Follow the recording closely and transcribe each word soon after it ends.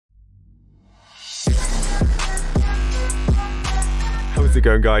How's it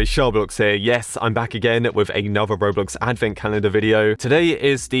going, guys? SharkBlox here. Yes, I'm back again with another Roblox Advent Calendar video. Today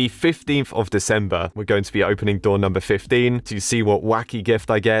is the 15th of December. We're going to be opening door number 15 to see what wacky gift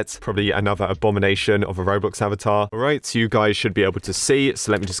I get. Probably another abomination of a Roblox avatar. Alright, so you guys should be able to see.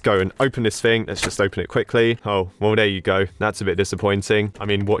 So let me just go and open this thing. Let's just open it quickly. Oh, well, there you go. That's a bit disappointing. I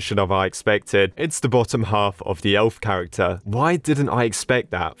mean, what should have I expected? It's the bottom half of the elf character. Why didn't I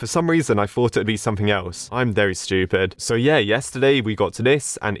expect that? For some reason, I thought it'd be something else. I'm very stupid. So yeah, yesterday we got to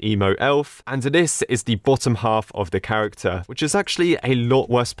this, an emo elf, and this is the bottom half of the character, which is actually a lot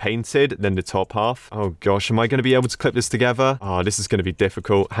worse painted than the top half. Oh gosh, am I going to be able to clip this together? Oh, this is going to be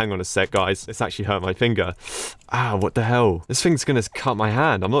difficult. Hang on a sec, guys. This actually hurt my finger. Ah, what the hell? This thing's going to cut my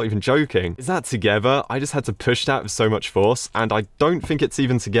hand. I'm not even joking. Is that together? I just had to push that with so much force, and I don't think it's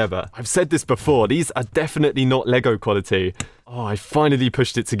even together. I've said this before. These are definitely not Lego quality. Oh, I finally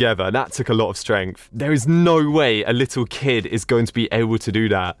pushed it together. That took a lot of strength. There is no way a little kid is going to be able to do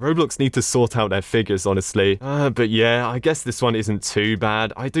that. Roblox need to sort out their figures, honestly. But yeah, I guess this one isn't too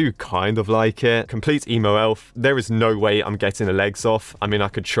bad. I do kind of like it. Complete emo elf. There is no way I'm getting the legs off. I mean, I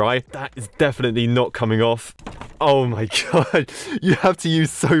could try. That is definitely not coming off. Oh my god, you have to use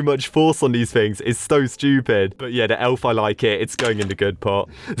so much force on these things. It's so stupid. But yeah, the elf, I like it. It's going in the good pot.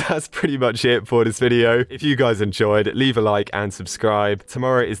 That's pretty much it for this video. If you guys enjoyed, leave a like and subscribe.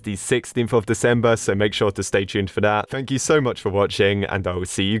 Tomorrow is the 16th of December, so make sure to stay tuned for that. Thank you so much for watching, and I will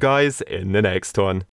see you guys in the next one.